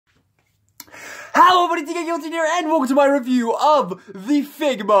Hello everybody, TK Guilty here, and welcome to my review of the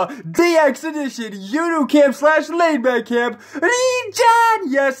Figma DX Edition Yuru Camp / Laidback Camp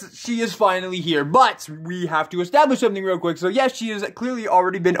Rin. Yes, she is finally here, but we have to establish something real quick. So yes, she has clearly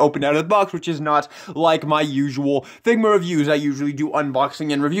already been opened out of the box, which is not like my usual Figma reviews. I usually do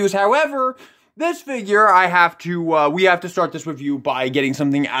unboxing and reviews. However, this figure, we have to start this review by getting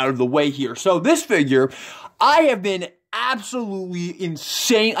something out of the way here. So this figure, I have been absolutely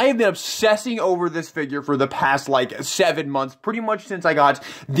insane. I have been obsessing over this figure for the past, 7 months, pretty much since I got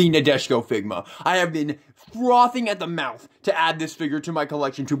the Nadeshiko Figma. I have been frothing at the mouth to add this figure to my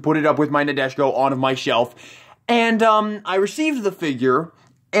collection, to put it up with my Nadeshiko on my shelf. And, I received the figure,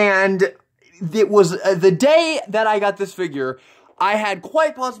 and it was the day that I got this figure, I had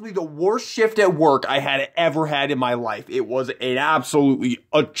quite possibly the worst shift at work I had ever had in my life. It was an absolutely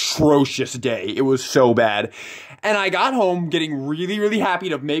atrocious day. It was so bad. And I got home getting really, really happy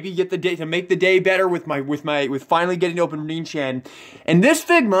to maybe get the day, to make the day better with finally getting to open Rin Shima. And this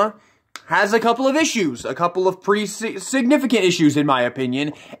Figma has a couple of issues, a couple of pretty significant issues in my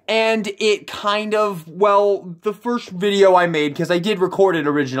opinion, and it kind of, well, the first video I made, because I did record it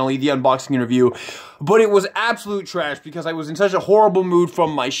originally, the unboxing and review, but it was absolute trash because I was in such a horrible mood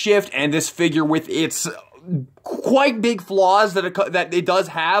from my shift, and this figure with its quite big flaws that it does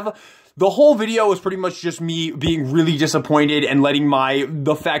have. The whole video was pretty much just me being really disappointed and letting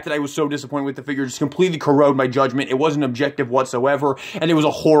the fact that I was so disappointed with the figure just completely corrode my judgment. It wasn't objective whatsoever, and it was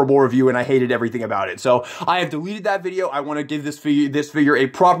a horrible review, and I hated everything about it. So I have deleted that video. I want to give this figure a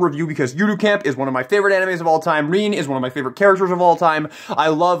proper review because Yuru Camp is one of my favorite animes of all time. Rin is one of my favorite characters of all time. I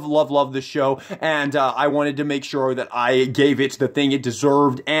love this show, and I wanted to make sure that I gave it the thing it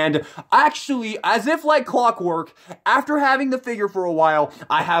deserved. And actually, as if like clockwork, after having the figure for a while,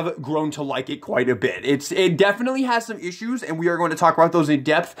 I have grown to like it quite a bit. It definitely has some issues, and we are going to talk about those in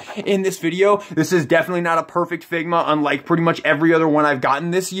depth in this video. This is definitely not a perfect Figma, unlike pretty much every other one I've gotten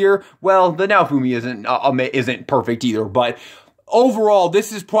this year. Well, the Naofumi isn't perfect either, but overall,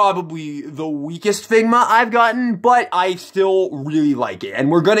 this is probably the weakest Figma I've gotten, but I still really like it. And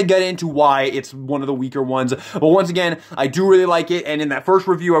we're gonna get into why it's one of the weaker ones. But once again, I do really like it, and in that first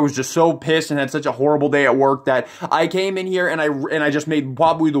review, I was just so pissed and had such a horrible day at work that I came in here and I just made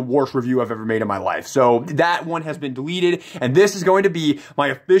probably the worst review I've ever made in my life. So that one has been deleted, and this is going to be my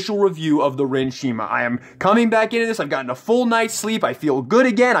official review of the Rin Shima. I am coming back into this. I've gotten a full night's sleep. I feel good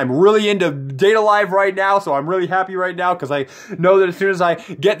again. I'm really into Data Live right now, so I'm really happy right now because I know that as soon as I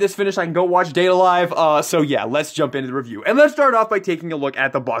get this finished, I can go watch Data Live. So yeah, let's jump into the review. And let's start off by taking a look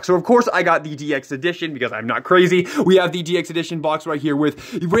at the box. So of course, I got the DX edition because I'm not crazy. We have the DX edition box right here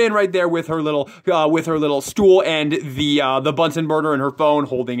with Rin right there with her little stool and the Bunsen burner and her phone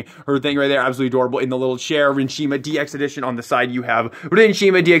holding her thing right there. Absolutely adorable in the little chair. Rin Shima DX edition on the side. You have Rin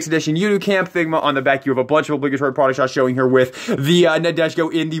Shima DX edition Yuru Camp Figma on the back. You have a bunch of obligatory product shots showing her with the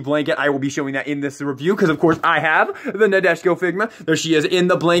Nadeshiko in the blanket. I will be showing that in this review because of course I have the Nadeshiko Figma. There she is in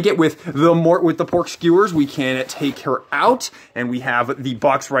the blanket with the pork skewers. We can take her out, and we have the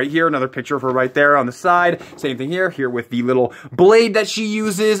box right here. Another picture of her right there on the side. Same thing here with the little blade that she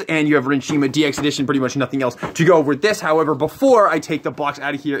uses, and you have Rin Shima DX edition. Pretty much nothing else to go over with this. However, before I take the box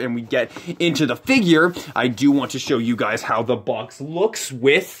out of here and we get into the figure, I do want to show you guys how the box looks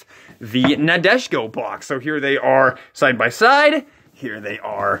with the Nadeshiko box. So here they are side by side. Here they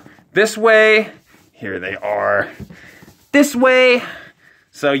are this way. Here they are this way.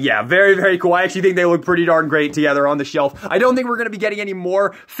 So yeah, very, very cool. I actually think they look pretty darn great together on the shelf. I don't think we're going to be getting any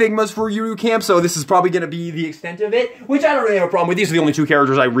more Figmas for Yuru Camp, so this is probably going to be the extent of it, which I don't really have a problem with. These are the only two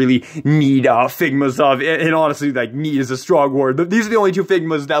characters I really need Figmas of, and honestly, need is a strong word. But these are the only two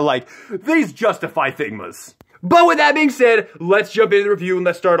Figmas that, these justify Figmas. But with that being said, let's jump into the review and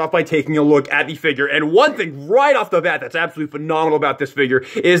let's start off by taking a look at the figure. And one thing right off the bat that's absolutely phenomenal about this figure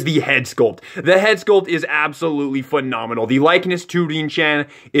is the head sculpt. The head sculpt is absolutely phenomenal. The likeness to Rin-chan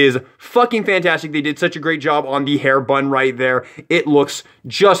is fucking fantastic. They did such a great job on the hair bun right there. It looks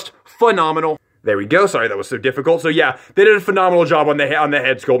just phenomenal. There we go. Sorry, that was so difficult. So yeah, they did a phenomenal job on the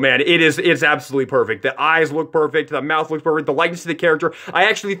head sculpt, man. It's absolutely perfect. The eyes look perfect. The mouth looks perfect. The likeness to the character. I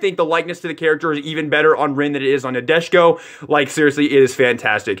actually think the likeness to the character is even better on Rin than it is on Nadeshiko. Seriously, it is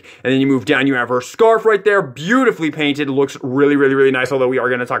fantastic. And then you move down, you have her scarf right there. Beautifully painted. Looks really, really, really nice. Although we are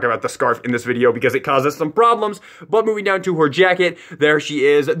going to talk about the scarf in this video because it causes some problems. But moving down to her jacket, there she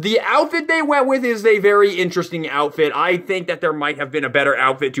is. The outfit they went with is a very interesting outfit. I think that there might have been a better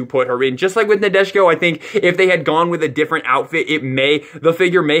outfit to put her in. Just like with Nadeshiko. I think if they had gone with a different outfit, the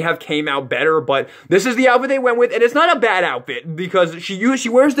figure may have came out better, but this is the outfit they went with, and it's not a bad outfit because she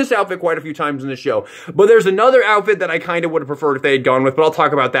wears this outfit quite a few times in the show. But there's another outfit that I kind of would have preferred if they had gone with, but I'll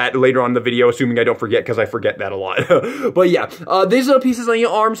talk about that later on in the video, assuming I don't forget, because I forget that a lot. But yeah, these little pieces on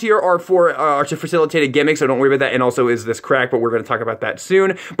your arms here are to facilitate a gimmick, so don't worry about that, and also is this crack, but we're going to talk about that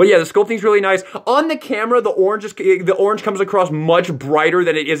soon. But yeah, the sculpting's really nice. On the camera, the orange comes across much brighter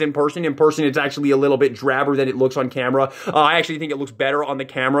than it is in person. In person, it's actually a little bit drabber than it looks on camera. I actually think it looks better on the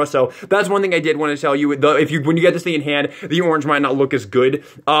camera, so that's one thing I did want to tell you. When you get this thing in hand, the orange might not look as good.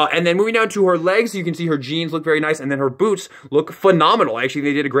 And then moving down to her legs, you can see her jeans look very nice, and then her boots look phenomenal. Actually,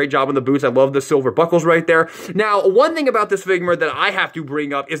 they did a great job on the boots. I love the silver buckles right there. Now, one thing about this Figma that I have to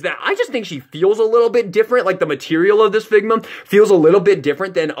bring up is that I just think she feels a little bit different. Like, the material of this Figma feels a little bit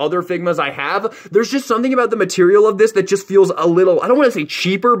different than other Figmas I have. There's just something about the material of this that just feels a little, I don't want to say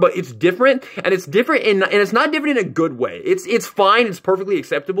cheaper, but it's different, and it's different and it's not different in a good way. It's fine, it's perfectly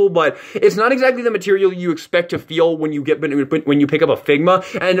acceptable, but it's not exactly the material you expect to feel when you pick up a Figma.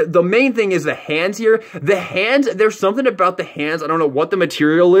 And the main thing is the hands here. The hands, there's something about the hands, I don't know what the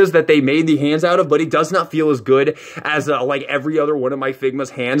material is that they made the hands out of, but it does not feel as good as like every other one of my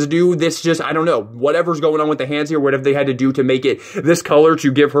Figma's hands do. This just, I don't know, whatever's going on with the hands here, whatever they had to do to make it this color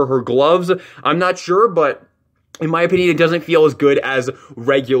to give her gloves, I'm not sure, but in my opinion, it doesn't feel as good as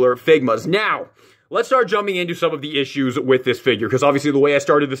regular Figmas. Now, let's start jumping into some of the issues with this figure, because obviously the way I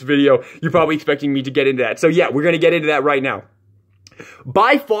started this video, you're probably expecting me to get into that. So yeah, we're going to get into that right now.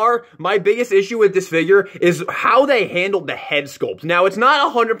 By far, my biggest issue with this figure is how they handled the head sculpt. Now, it's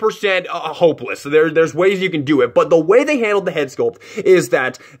not 100% hopeless. There's ways you can do it, but the way they handled the head sculpt is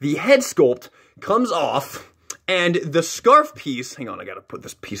that the head sculpt comes off, and the scarf piece, hang on, I gotta put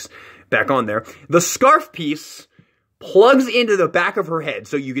this piece back on there. The scarf piece plugs into the back of her head.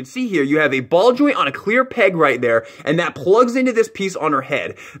 So you can see here, you have a ball joint on a clear peg right there, and that plugs into this piece on her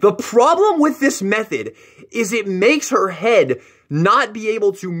head. The problem with this method is it makes her head not be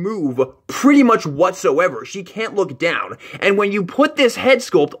able to move pretty much whatsoever. She can't look down. And when you put this head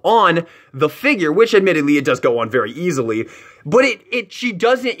sculpt on the figure, which admittedly it does go on very easily, but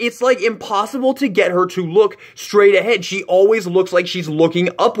it's like impossible to get her to look straight ahead. She always looks like she's looking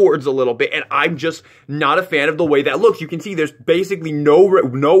upwards a little bit, and I'm just not a fan of the way that looks. You can see there's basically no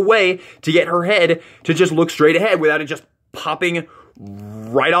way to get her head to just look straight ahead without it just popping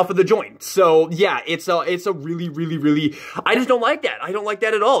right off of the joint. So yeah, it's a really, I just don't like that. I don't like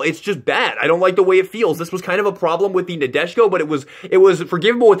that at all. It's just bad. I don't like the way it feels. This was kind of a problem with the Nadeshiko, but it was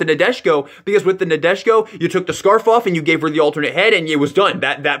forgivable with the Nadeshiko, because with the Nadeshiko, you took the scarf off and you gave her the alternate head and it was done.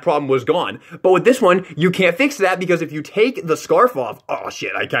 That problem was gone. But with this one, you can't fix that, because if you take the scarf off, oh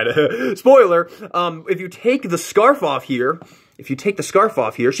shit, I kind of, spoiler, if you take the scarf off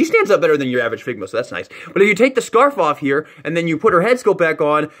here, she stands up better than your average Figma, so that's nice. But if you take the scarf off here, and then you put her head sculpt back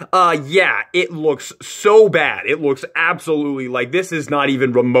on, yeah, it looks so bad. It looks absolutely like this is not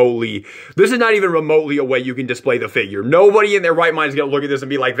even remotely a way you can display the figure. Nobody in their right mind is going to look at this and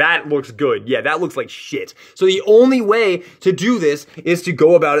be like, that looks good. Yeah, that looks like shit. So the only way to do this is to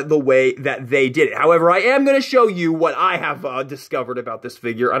go about it the way that they did it. However, I am going to show you what I have discovered about this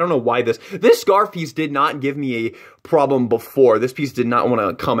figure. I don't know why this scarf piece did not give me a problem before. This piece did not want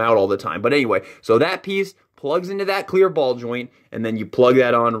to come out all the time. But anyway, so that piece plugs into that clear ball joint, and then you plug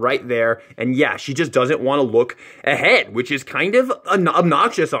that on right there, and yeah, she just doesn't want to look ahead, which is kind of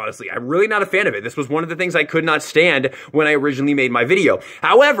obnoxious, honestly. I'm really not a fan of it. This was one of the things I could not stand when I originally made my video.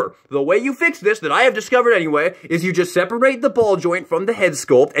 However, the way you fix this, that I have discovered anyway, is you just separate the ball joint from the head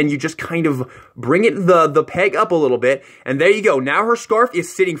sculpt, and you just kind of bring it the peg up a little bit, and there you go. Now her scarf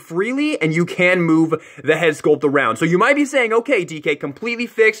is sitting freely, and you can move the head sculpt around. So you might be saying, okay, DK, completely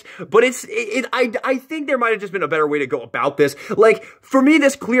fixed, but I think there might have just been a better way to go about this. Like, for me,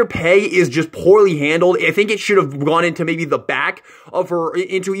 this clear peg is just poorly handled. I think it should have gone into maybe the back of her,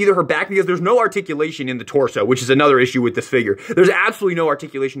 into either her back, because there's no articulation in the torso, which is another issue with this figure. There's absolutely no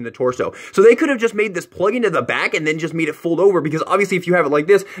articulation in the torso. So they could have just made this plug into the back and then just made it fold over, because obviously if you have it like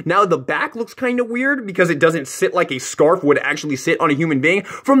this, now the back looks kind of weird because it doesn't sit like a scarf would actually sit on a human being.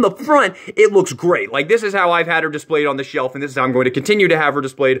 From the front, it looks great. Like, this is how I've had her displayed on the shelf, and this is how I'm going to continue to have her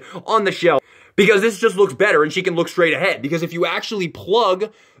displayed on the shelf, because this just looks better and she can look straight ahead. Because if you actually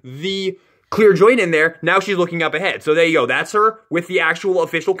plug the clear joint in there, now she's looking up ahead. So there you go. That's her with the actual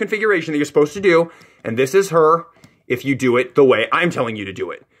official configuration that you're supposed to do. And this is her if you do it the way I'm telling you to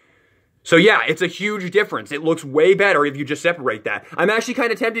do it. So yeah, it's a huge difference. It looks way better if you just separate that. I'm actually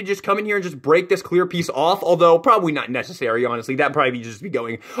kind of tempted to just come in here and just break this clear piece off, although probably not necessary, honestly. That'd probably just be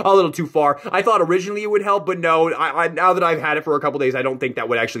going a little too far. I thought originally it would help, but no, now that I've had it for a couple days, I don't think that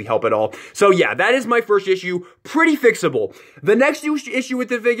would actually help at all. So yeah, that is my first issue. Pretty fixable. The next issue with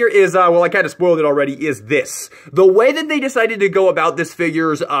the figure is, well, I kind of spoiled it already, is this. The way that they decided to go about this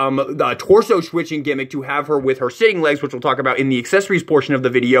figure's torso switching gimmick to have her with her sitting legs, which we'll talk about in the accessories portion of the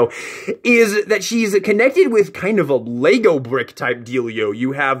video, is that she's connected with kind of a Lego brick type dealio.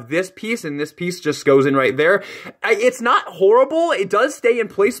 You have this piece, and this piece just goes in right there. It's not horrible. It does stay in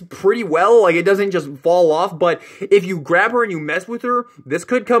place pretty well. Like, it doesn't just fall off, but if you grab her and you mess with her, this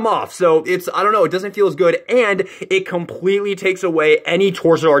could come off. So it's, I don't know, it doesn't feel as good, and it completely takes away any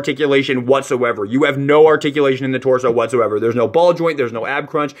torso articulation whatsoever. You have no articulation in the torso whatsoever. There's no ball joint, there's no ab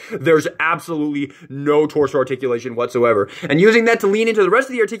crunch, there's absolutely no torso articulation whatsoever. And using that to lean into the rest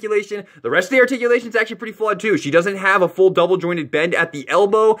of the articulation is actually pretty flawed too. She doesn't have a full double jointed bend at the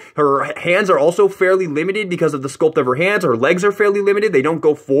elbow. Her hands are also fairly limited because of the sculpt of her hands. Her legs are fairly limited. They don't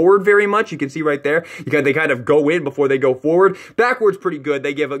go forward very much. You can see right there. They kind of go in before they go forward. Backwards pretty good.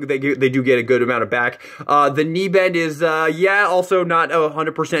 They do get a good amount of back. The knee bend is, yeah, also not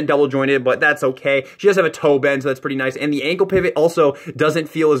 100% double jointed, but that's okay. She does have a toe bend, so that's pretty nice. And the ankle pivot also doesn't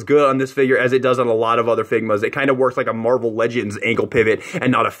feel as good on this figure as it does on a lot of other Figmas. It kind of works like a Marvel Legends ankle pivot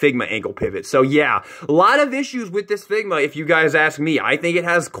and not a Figma ankle pivot. So yeah, a lot of issues with this Figma, if you guys ask me. I think it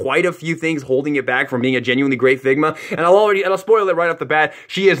has quite a few things holding it back from being a genuinely great Figma, and I'll spoil it right off the bat,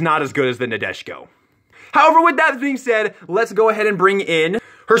 she is not as good as the Nadeshiko. However, with that being said, let's go ahead and bring in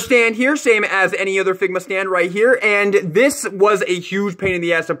her stand here, same as any other Figma stand right here, and this was a huge pain in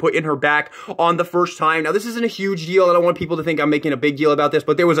the ass to put in her back on the first time. Now, this isn't a huge deal. I don't want people to think I'm making a big deal about this,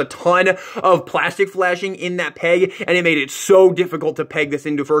 but there was a ton of plastic flashing in that peg, and it made it so difficult to peg this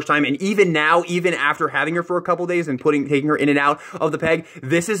into first time, and even now, even after having her for a couple days and taking her in and out of the peg,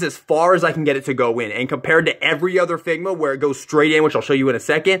 this is as far as I can get it to go in, and compared to every other Figma where it goes straight in, which I'll show you in a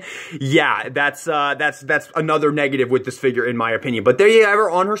second, yeah, that's another negative with this figure in my opinion. But there you have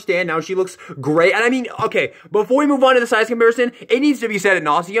her on her stand. Now she looks great. And I mean, okay, before we move on to the size comparison, it needs to be said ad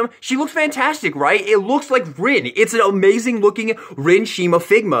nauseum, she looks fantastic, right? It looks like Rin. It's an amazing looking Rin Shima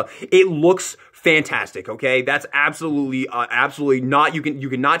Figma. It looks fantastic, okay? That's absolutely not, you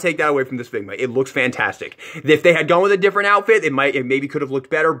cannot take that away from this Figma. It looks fantastic. If they had gone with a different outfit, it maybe could have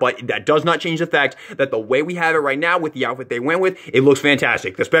looked better, but that does not change the fact that the way we have it right now with the outfit they went with, it looks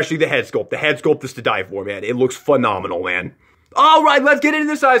fantastic, especially the head sculpt. The head sculpt is to die for, man. It looks phenomenal, man. All right, let's get into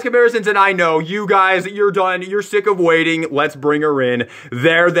the size comparisons, and I know, you guys, you're done, you're sick of waiting, let's bring her in.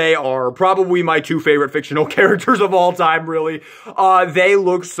 There they are, probably my two favorite fictional characters of all time, really. They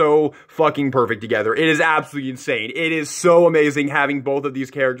look so fucking perfect together. It is absolutely insane. It is so amazing having both of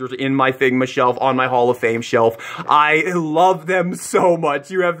these characters in my Figma shelf, on my Hall of Fame shelf. I love them so much,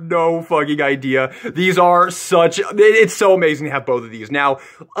 you have no fucking idea. These are it's so amazing to have both of these. Now,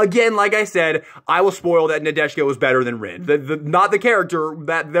 again, like I said, I will spoil that Nadeshiko is better than Rin. Not the character,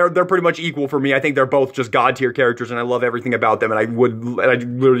 that they're pretty much equal for me. I think they're both just god tier characters, and I love everything about them, and I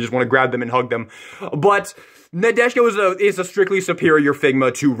literally just want to grab them and hug them. But Nadeshiko is a strictly superior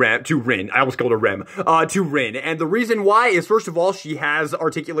Figma to Rin. I almost called her Rem. To Rin. And the reason why is, first of all, she has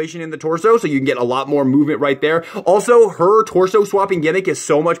articulation in the torso, so you can get a lot more movement right there. Also, her torso swapping gimmick is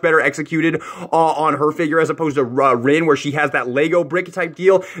so much better executed on her figure as opposed to Rin, where she has that Lego brick type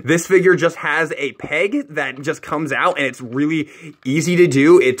deal. This figure just has a peg that just comes out, and it's really easy to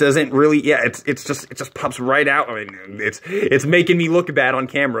do. It doesn't really, yeah, it just pops right out. I mean, it's making me look bad on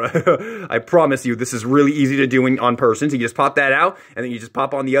camera. I promise you, this is really easy to do on person. So you just pop that out, and then you just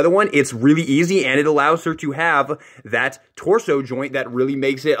pop on the other one. It's really easy, and it allows her to have that torso joint that really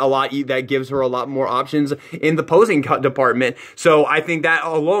makes it that gives her a lot more options in the posing department. So I think that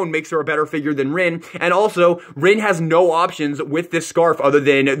alone makes her a better figure than Rin. And also, Rin has no options with this scarf other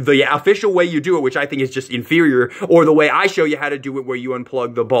than the official way you do it, which I think is just inferior, or the way I show you how to do it, where you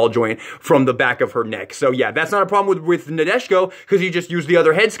unplug the ball joint from the back of her neck. So yeah, that's not a problem with Nadeshiko, because you just use the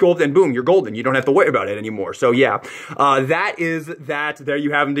other head sculpt, and boom, you're golden. You don't have to worry about it anymore. So yeah, that is that. There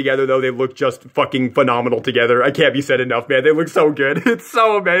you have them together, though. They look just fucking phenomenal together. I can't be said enough, man. They look so good. It's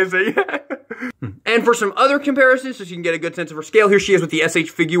so amazing. And for some other comparisons, so you can get a good sense of her scale, here she is with the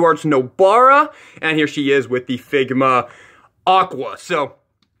SH Figuarts Nobara, and here she is with the Figma Aqua. So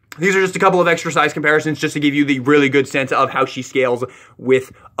these are just a couple of extra size comparisons just to give you the really good sense of how she scales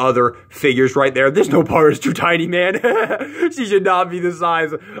with other figures right there. This Nobara is too tiny, man. She should not be the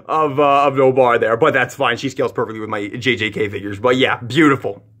size of Nobara there, but that's fine. She scales perfectly with my JJK figures, but yeah,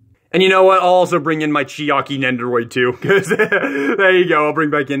 beautiful. And you know what? I'll also bring in my Chiaki Nendoroid too, because there you go. I'll bring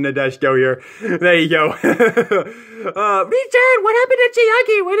back in Nadeshiko here. There you go. Rin-chan, what happened to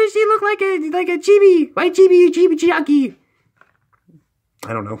Chiaki? Why does she look like a chibi? Why Chiaki?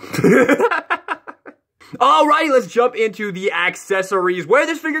 I don't know. Alrighty, let's jump into the accessories, where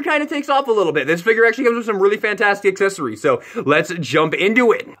this figure kind of takes off a little bit. This figure actually comes with some really fantastic accessories, so let's jump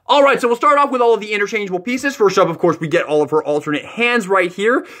into it. Alright, so we'll start off with all of the interchangeable pieces. First up, of course, we get all of her alternate hands right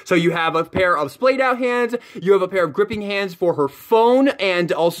here. So you have a pair of splayed out hands, you have a pair of gripping hands for her phone, and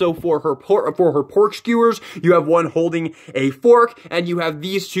also for her pork skewers. You have one holding a fork, and you have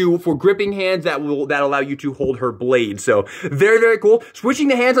these two for gripping hands that allow you to hold her blade. So very, very cool. Switching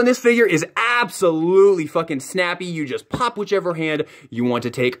the hands on this figure is absolutely fucking snappy. You just pop whichever hand you want to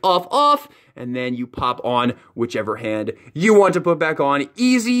take off, and then you pop on whichever hand you want to put back on.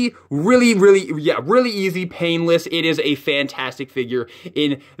 Easy, really easy, painless. It is a fantastic figure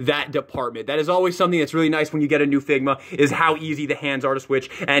in that department. That is always something that's really nice when you get a new Figma, is how easy the hands are to switch,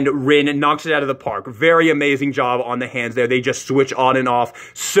 and Rin knocks it out of the park. Very amazing job on the hands there. They just switch on and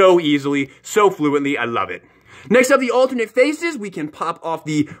off so easily, so fluently. I love it. Next up, the alternate faces. We can pop off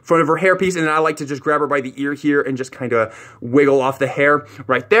the front of her hairpiece, and then I like to just grab her by the ear here and just kind of wiggle off the hair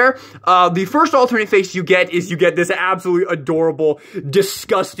right there. The first alternate face you get is this absolutely adorable,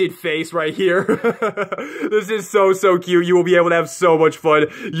 disgusted face right here. This is so, so cute. You will be able to have so much fun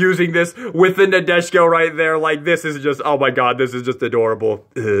using this with the Nadeshiko right there. Like, this is just, oh my god, this is just adorable.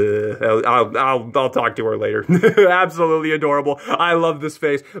 I'll talk to her later. Absolutely adorable. I love this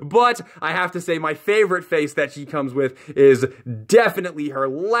face. But I have to say, my favorite face that she comes with is definitely her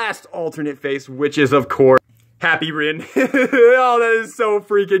last alternate face, which is, of course, Happy Rin. Oh, that is so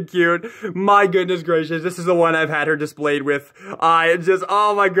freaking cute. My goodness gracious, this is the one I've had her displayed with.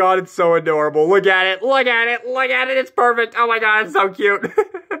 Oh my god, it's so adorable. Look at it, look at it, look at it, it's perfect. Oh my god, it's so cute.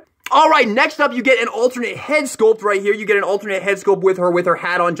 Alright, next up, you get an alternate head sculpt right here. You get an alternate head sculpt with her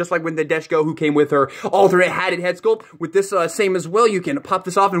hat on, just like with the Nadeshiko, who came with her alternate hatted head sculpt. With this same as well, you can pop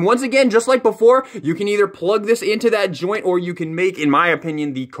this off, and once again, just like before, you can either plug this into that joint, or you can make, in my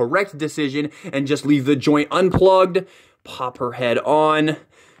opinion, the correct decision and just leave the joint unplugged, pop her head on.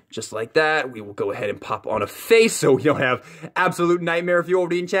 Just like that, we will go ahead and pop on a face so we don't have absolute nightmare fuel.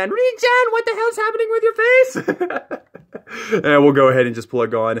 Rin-chan, what the hell's happening with your face? And we'll go ahead and just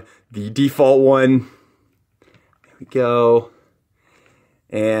plug on the default one. There we go.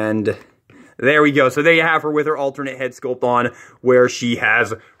 And there we go. So there you have her with her alternate head sculpt on, where she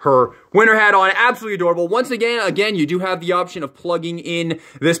has her winter hat on. Absolutely adorable. Once again, you do have the option of plugging in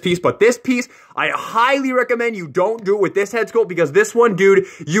this piece, but this piece, I highly recommend you don't do it with this head sculpt, because this one, dude,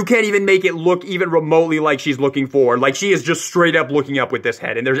 you can't even make it look even remotely like she's looking forward. Like, she is just straight up looking up with this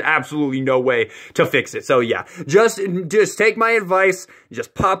head, and there's absolutely no way to fix it. So yeah, just take my advice,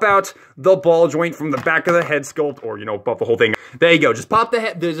 just pop out the ball joint from the back of the head sculpt, or, you know, pop the whole thing. There you go. Just pop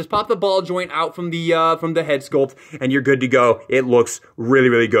the ball joint out from the head sculpt, and you're good to go. It looks really,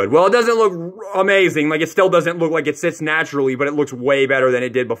 really good. Well, it doesn't look amazing. Like, it still doesn't look like it sits naturally, but it looks way better than it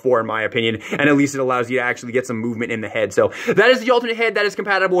did before, in my opinion. And at least it allows you to actually get some movement in the head. So that is the alternate head. That is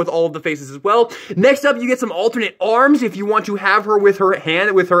compatible with all of the faces as well. Next up, you get some alternate arms if you want to have her with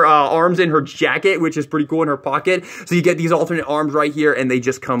her arms in her jacket, which is pretty cool, in her pocket. So you get these alternate arms right here, and they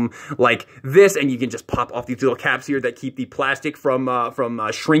just come like this, and you can just pop off these little caps here that keep the plastic from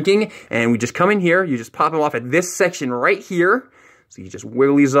shrinking. And we just come in here, you just pop them off at this section right here. So you just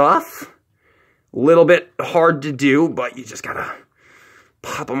wiggle these off. A little bit hard to do, but you just gotta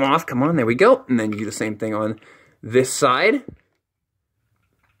pop them off. Come on, there we go. And then you do the same thing on this side.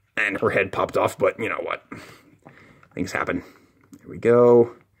 And her head popped off, but you know what? Things happen. There we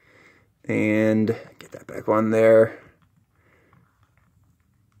go. And get that back on there.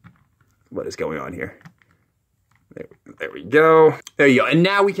 What is going on here? There we go. There you go. And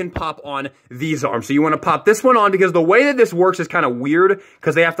now we can pop on these arms. So you want to pop this one on, because the way that this works is kind of weird,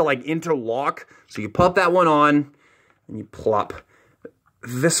 because they have to like interlock. So you pop that one on, and you plop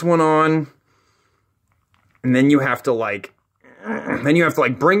this one on, and then you have to like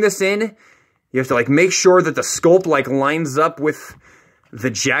bring this in. You have to like make sure that the sculpt like lines up with the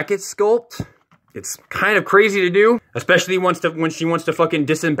jacket sculpt. It's kind of crazy to do, especially when she wants to fucking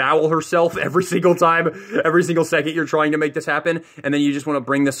disembowel herself every single time, every single second you're trying to make this happen. And then you just want to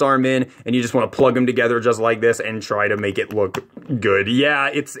bring this arm in, and you just want to plug them together just like this and try to make it look good.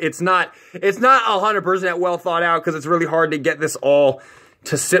 Yeah, it's not 100% well thought out, because it's really hard to get this all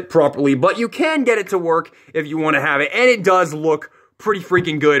to sit properly, but you can get it to work if you want to have it, and it does look pretty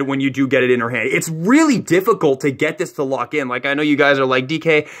freaking good when you do get it in her hand. It's really difficult to get this to lock in. Like, I know you guys are like,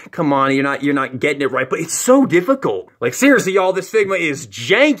 DK, come on, you're not getting it right, but it's so difficult. Like, seriously, y'all, this Figma is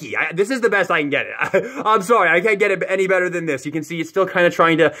janky. This is the best I can get it. I'm sorry, I can't get it any better than this. You can see it's still kind of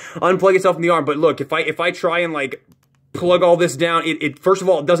trying to unplug itself from the arm, but look, if I try and like plug all this down, it first of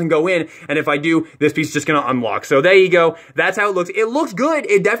all, it doesn't go in, and if I do, this piece is just gonna unlock. So there you go. That's how it looks. It looks good.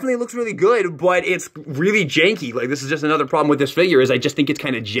 It definitely looks really good, but it's really janky. Like, this is just another problem with this figure, is I just think it's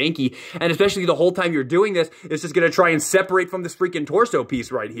kind of janky, and especially the whole time you're doing this, it's just gonna try and separate from this freaking torso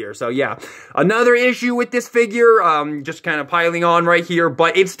piece right here. So yeah, another issue with this figure, just kind of piling on right here,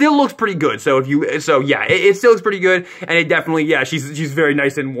 but it still looks pretty good. So yeah, it still looks pretty good, and it definitely, yeah, she's very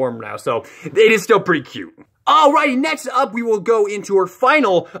nice and warm now, so it is still pretty cute. Alrighty, next up, we will go into her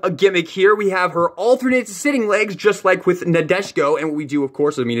final gimmick here. We have her alternate sitting legs, just like with Nadeshko. And what we do, of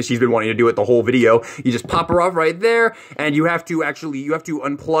course, I mean, she's been wanting to do it the whole video. You just pop her off right there, and you have to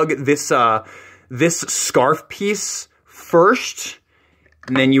unplug this, this scarf piece first.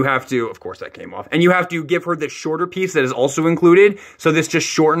 And then you have to, of course that came off, and you have to give her the shorter piece that is also included. So this just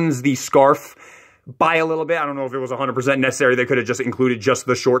shortens the scarf by a little bit. I don't know if it was 100% necessary. They could have just included just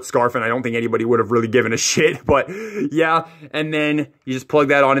the short scarf, and I don't think anybody would have really given a shit, but yeah. And then you just plug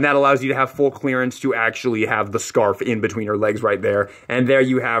that on, and that allows you to have full clearance to actually have the scarf in between her legs right there. And there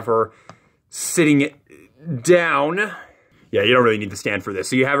you have her sitting down. Yeah, you don't really need to stand for this.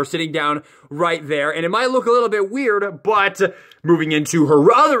 So you have her sitting down right there, and it might look a little bit weird, but moving into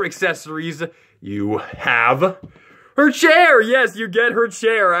her other accessories, you have her chair. Yes, you get her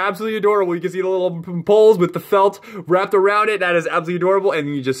chair. Absolutely adorable. You can see the little poles with the felt wrapped around it. That is absolutely adorable.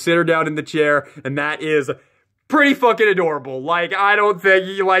 And you just sit her down in the chair, and that is pretty fucking adorable. Like, I don't think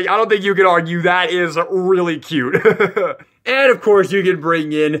you can argue that is really cute. And of course, you can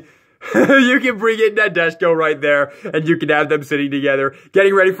bring in Nadeshko right there, and you can have them sitting together,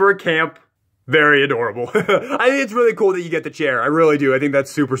 getting ready for a camp. Very adorable. I think it's really cool that you get the chair. I really do. I think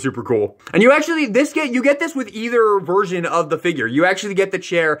that's super, super cool. And you actually, you get this with either version of the figure. You actually get the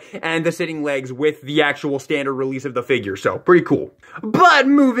chair and the sitting legs with the actual standard release of the figure. So, pretty cool. But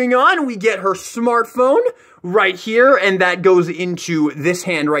moving on, we get her smartphone right here, and that goes into this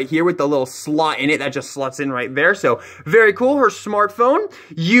hand right here with the little slot in it that just slots in right there. So very cool. Her smartphone.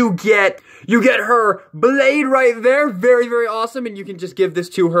 You get her blade right there. Very, very awesome. And you can just give this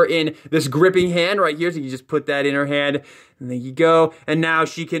to her in this gripping hand right here. So you just put that in her hand, and there you go. And now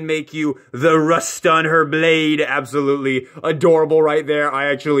she can make you the rust on her blade. Absolutely adorable right there.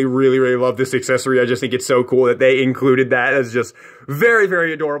 I actually really, really love this accessory. I just think it's so cool that they included that. That's just very,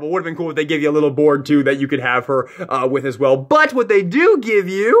 very adorable. Would have been cool if they gave you a little board too that you could have her with as well. But what they do give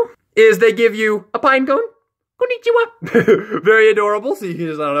you is they give you a pine cone. Konnichiwa. Very adorable. So you can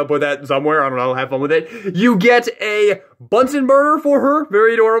just, I don't know, put that somewhere. I don't know, have fun with it. You get a Bunsen burner for her.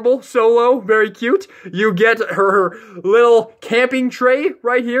 Very adorable. Solo. Very cute. You get her little camping tray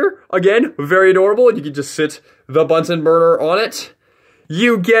right here. Again, very adorable. And you can just sit the Bunsen burner on it.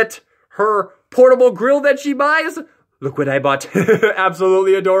 You get her portable grill that she buys. Look what I bought.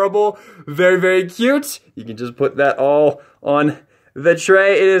 Absolutely adorable. Very, very cute. You can just put that all on the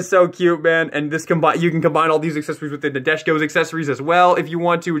tray. It is so cute, man. And this you can combine all these accessories with the Nadeshko's accessories as well if you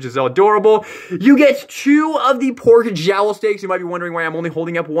want to, which is adorable. You get 2 of the pork jowl steaks. You might be wondering why I'm only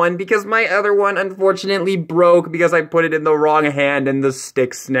holding up one, because my other one unfortunately broke because I put it in the wrong hand and the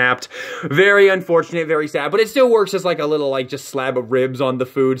stick snapped. Very unfortunate, very sad, but it still works as like a little like just slab of ribs on the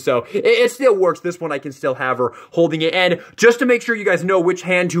food. So it still works. This one I can still have her holding it. And just to make sure you guys know which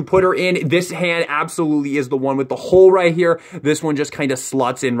hand to put her in, this hand absolutely is the one with the hole right here. This one just kind of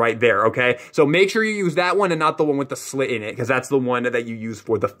slots in right there, okay? So make sure you use that one and not the one with the slit in it, because that's the one that you use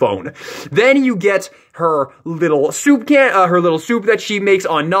for the phone. Then you get her little soup can, her little soup that she makes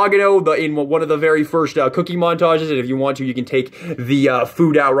on Nagano, in one of the very first cooking montages. And if you want to, you can take the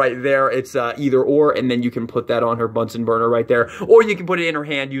food out right there. It's either or, and then you can put that on her Bunsen burner right there, or you can put it in her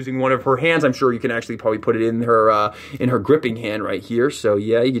hand using one of her hands. I'm sure you can actually probably put it in her gripping hand right here. So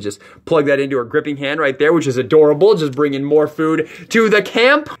yeah, you can just plug that into her gripping hand right there, which is adorable. Just bringing more food to the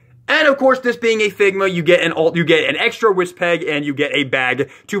camp. And of course, this being a Figma, you get an extra whisk peg, and you get a bag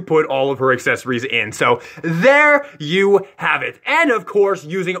to put all of her accessories in. So there you have it. And of course,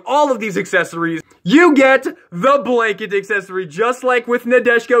 using all of these accessories, you get the blanket accessory. Just like with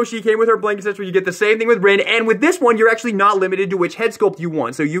Nadeshko, she came with her blanket accessory. You get the same thing with Rin. And with this one, you're actually not limited to which head sculpt you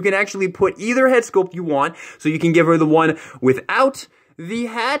want. So you can actually put either head sculpt you want. So you can give her the one without the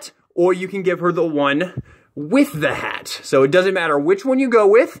hat, or you can give her the one with the hat. So it doesn't matter which one you go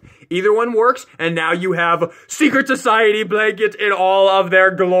with, either one works, and now you have Secret Society blankets in all of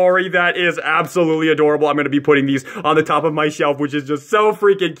their glory. That is absolutely adorable. I'm going to be putting these on the top of my shelf, which is just so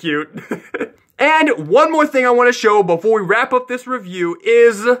freaking cute. And one more thing I want to show before we wrap up this review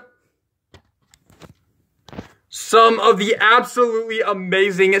is some of the absolutely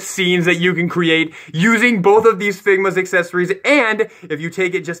amazing scenes that you can create using both of these Figma's accessories. And if you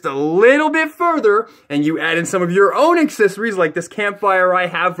take it just a little bit further and you add in some of your own accessories, like this campfire I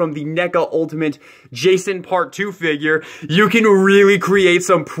have from the NECA Ultimate Jason Part 2 figure, you can really create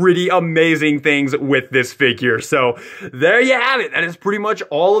some pretty amazing things with this figure. So there you have it. That is pretty much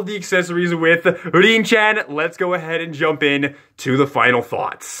all of the accessories with Rin-chan. Let's go ahead and jump in to the final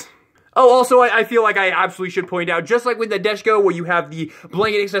thoughts. Oh, also, I feel like I absolutely should point out, just like with Nadeshiko, where you have the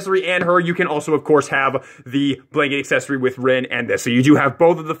blanket accessory and her, you can also, of course, have the blanket accessory with Rin and this. So you do have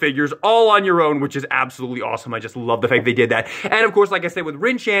both of the figures all on your own, which is absolutely awesome. I just love the fact they did that. And, of course, like I said, with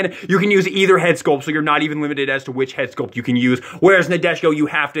Rin-chan, you can use either head sculpt, so you're not even limited as to which head sculpt you can use. Whereas Nadeshiko, you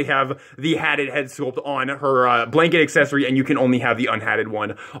have to have the hatted head sculpt on her blanket accessory, and you can only have the unhatted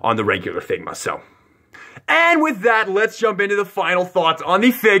one on the regular Figma, so. And with that, let's jump into the final thoughts on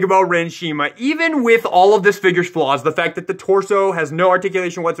the Figma Rin Shima. Even with all of this figure's flaws, the fact that the torso has no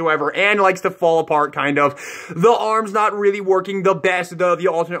articulation whatsoever and likes to fall apart, kind of, the arms not really working the best, the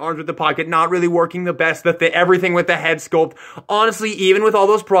alternate arms with the pocket not really working the best, everything with the head sculpt. Honestly, even with all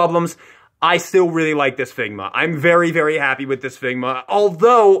those problems, I still really like this Figma. I'm very, very happy with this Figma.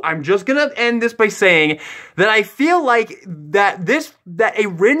 Although, I'm just gonna end this by saying that I feel like that a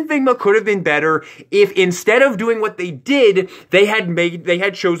Rin Figma could have been better if instead of doing what they did, they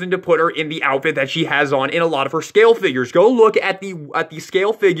had chosen to put her in the outfit that she has on in a lot of her scale figures. Go look at the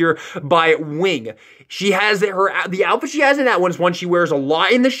scale figure by Wing. She has the outfit she has in that one is one she wears a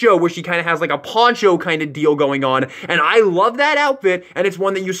lot in the show, where she kind of has like a poncho kind of deal going on, and I love that outfit, and it's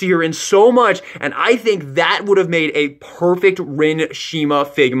one that you see her in so much, and I think that would have made a perfect Rin Shima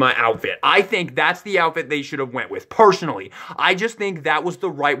Figma outfit. I think that's the outfit they should have went with, personally. I just think that was the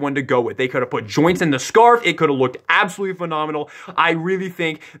right one to go with. They could have put joints in the scarf. It could have looked absolutely phenomenal. I really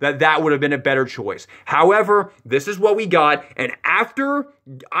think that would have been a better choice. However, this is what we got, and after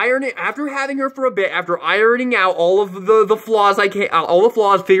having her for a bit, after ironing out all of the flaws,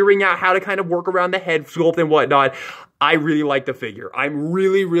 figuring out how to kind of work around the head sculpt and whatnot, I really like the figure. I'm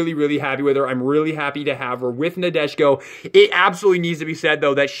really, really, really happy with her. I'm really happy to have her with Nadeshiko. It absolutely needs to be said,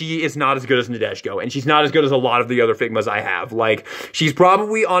 though, that she is not as good as Nadeshiko, and she's not as good as a lot of the other Figmas I have. Like, she's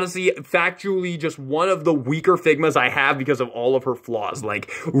probably, honestly, factually, just one of the weaker Figmas I have because of all of her flaws.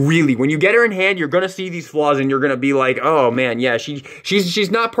 Like, really, when you get her in hand, you're gonna see these flaws, and you're gonna be like, oh, man, yeah, she's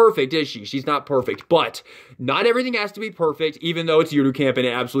not perfect, is she? She's not perfect, but not everything has to be perfect, even though it's Yuru Camp and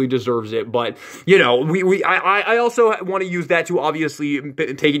it absolutely deserves it. But, you know, I also want to use that to obviously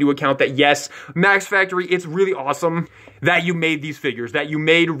take into account that, yes, Max Factory, it's really awesome that you made these figures, that you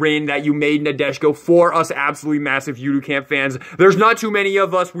made Rin, that you made Nadeshiko for us absolutely massive Yuru Camp fans. There's not too many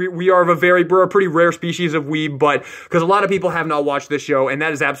of us. We're a pretty rare species of weeb, but because a lot of people have not watched this show, and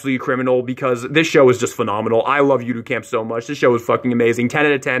that is absolutely criminal because this show is just phenomenal. I love Yuru Camp so much. This show is fucking amazing. 10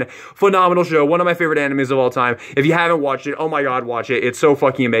 out of 10. Phenomenal show. One of my favorite animes of all time. If you haven't watched it, oh my god, watch it. It's so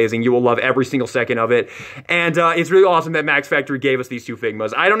fucking amazing. You will love every single second of it. And it's really awesome that Max Factory gave us these two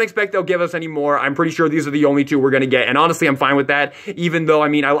Figmas. I don't expect they'll give us any more. I'm pretty sure these are the only two we're going to get. And honestly, I'm fine with that. Even though, I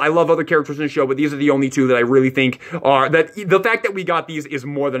mean, I love other characters in the show, but these are the only two that I really think are, that the fact that we got these is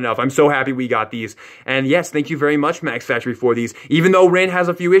more than enough. I'm so happy we got these. And yes, thank you very much, Max Factory, for these. Even though Rin has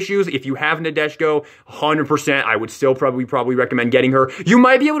a few issues, if you have Nadeshiko, 100%, I would still probably recommend getting her. You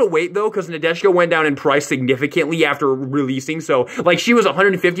might be able to wait, though, because Nadeshiko went down in price significantly after releasing. So, like, she was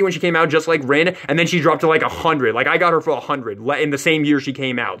 150 when she came out, just like Rin, and then she dropped to like 100. Like, I got her for 100 in the same year she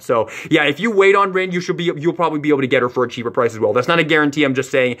came out. So, yeah, if you wait on Rin, you'll probably be able to get her for a cheaper price as well. That's not a guarantee. I'm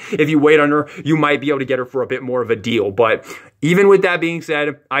just saying, if you wait on her, you might be able to get her for a bit more of a deal. But even with that being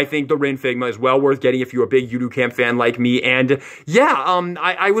said, I think the Rin Figma is well worth getting if you're a big Yuru Camp fan like me. And yeah,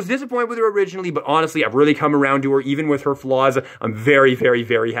 I was disappointed with her originally, but honestly, I've really come around to her. Even with her flaws, I'm very, very,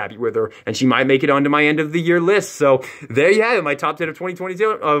 very happy with her, and she might make it onto my end of the year list. So there you have it, my top 10 of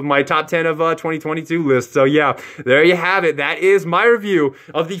 2022, my top 10 of 2022 list. So yeah, there you have it. That is my review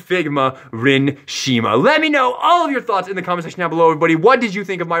of the Figma Rin Shima. Let me know all of your thoughts in the comment section down below, everybody. What did you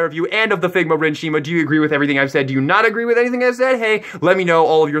think of my review and of the Figma Rin Shima? Do you agree with everything I've said? Do you not agree with anything I've said? Hey, let me know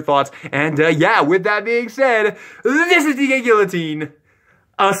all of your thoughts. And yeah, with that being said, this is DK Guillotine,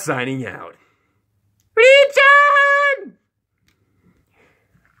 signing out. Rin-chan!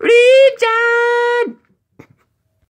 Rin-chan!